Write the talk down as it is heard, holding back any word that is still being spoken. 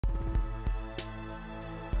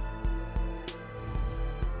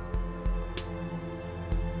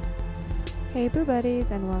Hey Boo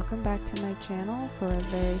Buddies, and welcome back to my channel for a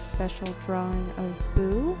very special drawing of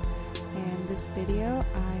Boo. In this video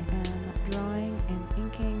I am drawing and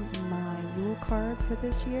inking my Yule card for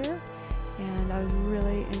this year, and I was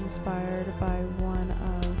really inspired by one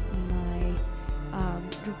of my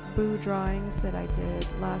Boo drawings that I did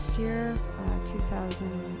last year,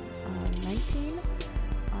 2019,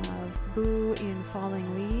 of Boo in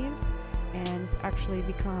falling leaves. And it's actually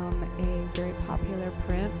become a very popular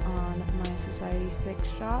print on my Society 6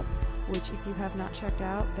 shop, which if you have not checked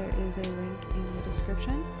out, there is a link in the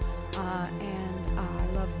description. And I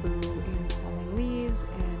love Boo in falling leaves,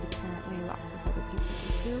 and apparently lots of other people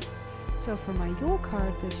do too. So for my Yule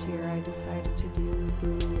card this year, I decided to do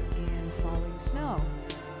Boo in falling snow.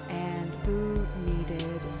 And Boo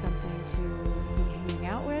needed something to be hanging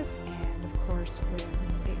out with, and of course when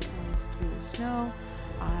it comes to snow,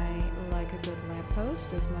 I like a good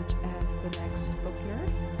lamppost as much as the next book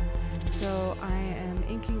nerd. So I am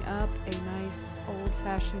inking up a nice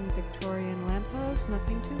old-fashioned Victorian lamppost,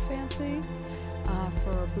 nothing too fancy,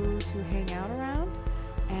 for Boo to hang out around,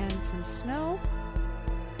 and some snow.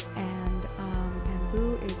 And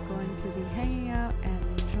Boo is going to be hanging out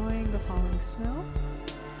and enjoying the falling snow.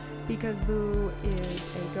 Because Boo is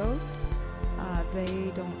a ghost,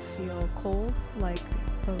 they don't feel cold like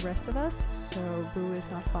the rest of us, so Boo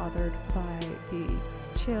is not bothered by the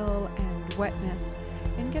chill and wetness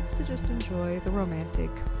and gets to just enjoy the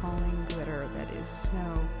romantic falling glitter that is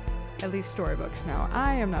snow, at least storybook snow.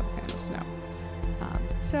 I am not a fan of snow.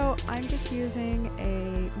 So I'm just using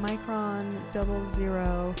a Micron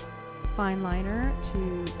 00 fine liner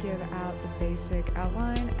to give out the basic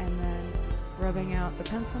outline and then rubbing out the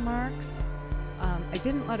pencil marks. I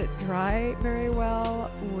didn't let it dry very well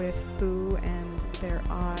with Boo and their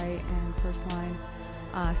eye and first line,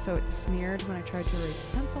 so it smeared when I tried to erase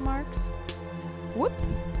the pencil marks.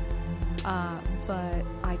 Whoops! But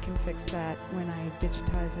I can fix that when I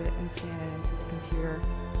digitize it and scan it into the computer.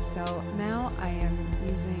 So now I am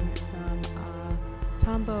using some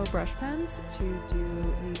Tombow brush pens to do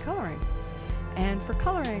the coloring. And for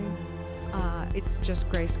coloring, it's just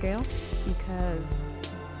grayscale because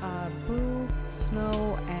Boo,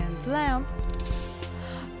 Snow, and Lamp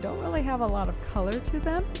don't really have a lot of color to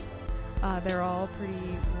them. They're all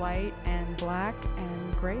pretty white and black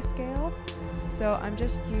and grayscale. So I'm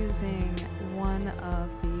just using one of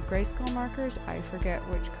the grayscale markers. I forget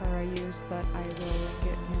which color I used, but I will link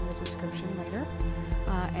it in the description later.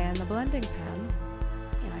 And the blending pen.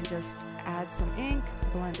 And I just add some ink,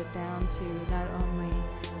 blend it down to not only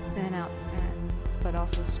thin out but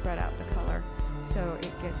also spread out the color, so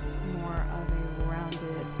it gets more of a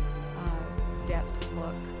rounded depth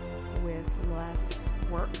look with less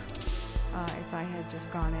work. If I had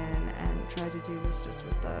just gone in and tried to do this just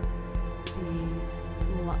with the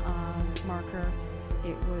marker,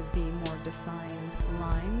 it would be more defined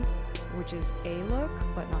lines, which is a look,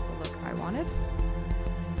 but not the look I wanted.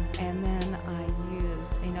 And then I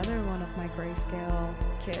used another one of my grayscale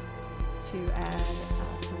kits to add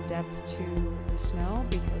some depth to the snow,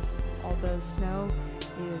 because although snow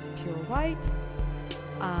is pure white,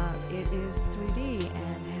 it is 3D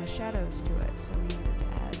and has shadows to it, so we needed to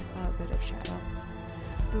add a bit of shadow.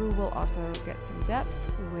 Boo will also get some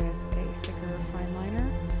depth with a thicker fine liner.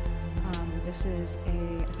 This is I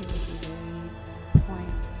think this is a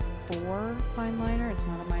 0.4 fine liner. It's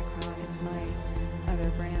not a Micron, it's my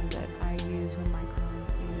other brand that I use when Micron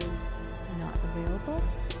is not available.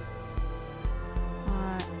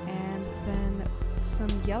 And then some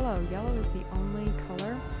yellow. Yellow is the only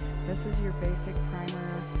color. This is your basic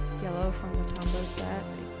primer yellow from the Tombow set.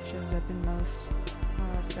 It shows up in most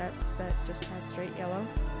sets that just has straight yellow.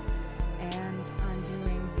 And I'm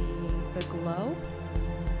doing the glow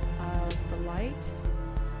of the light,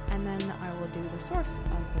 and then I will do the source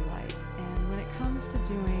of the light. And when it comes to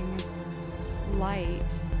doing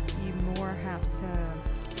light, you more have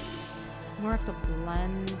to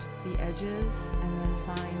blend the edges and then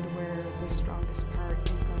find where the strongest part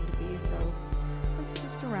is going to be. So that's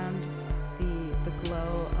just around the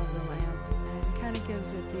glow of the lamp, and it kind of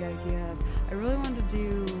gives it the idea of, I really wanted to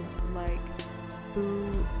do like Boo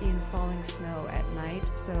in falling snow at night,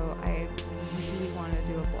 so I really want to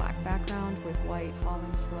do a black background with white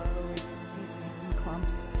falling slow in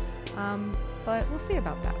clumps. But we'll see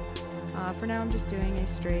about that. For now I'm just doing a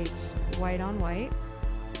straight white on white.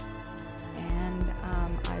 And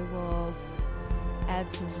I will add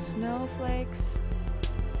some snowflakes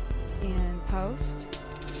in post.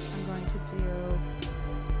 I'm going to do,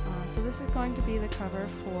 so this is going to be the cover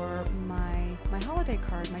for my holiday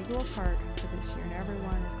card, my Yule card for this year, and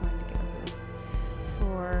everyone is going to get a Boo.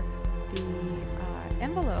 For the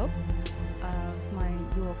envelope, of my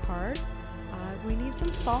Yule card, we need some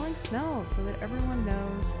falling snow so that everyone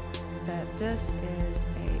knows that this is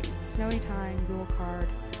a snowy time Yule card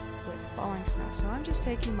with falling snow. So I'm just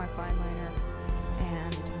taking my fine liner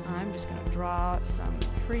and I'm just going to draw some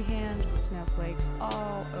freehand snowflakes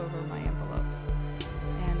all over my envelopes.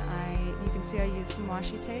 And you can see I use some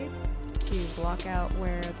washi tape to block out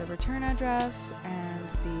where the return address and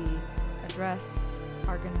the address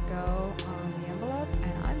are going to go on the envelope.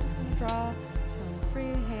 And I'm just going to draw some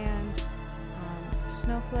freehand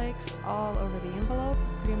snowflakes all over the envelope.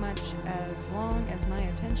 Pretty much as long as my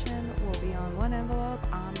attention will be on one envelope,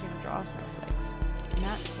 I'm going to draw snowflakes. And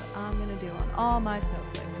that's what I'm going to do on all my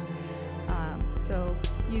snowflakes. So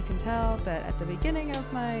you can tell that at the beginning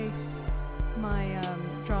of my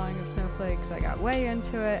drawing of snowflakes, I got way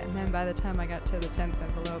into it, and then by the time I got to the 10th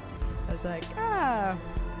envelope, I was like,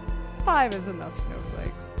 5 is enough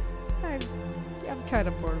snowflakes. I'm kind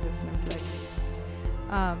of bored with snowflakes.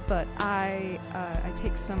 But I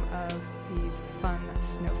take some of these fun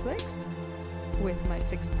snowflakes with my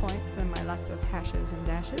 6 points and my lots of hashes and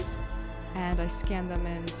dashes, and I scan them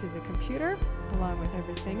into the computer along with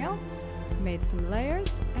everything else, made some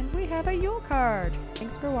layers, and we have a Yule card!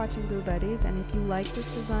 Thanks for watching, Boo Buddies, and if you like this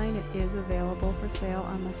design, it is available for sale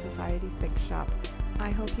on the Society 6 shop.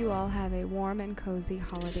 I hope you all have a warm and cozy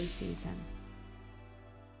holiday season.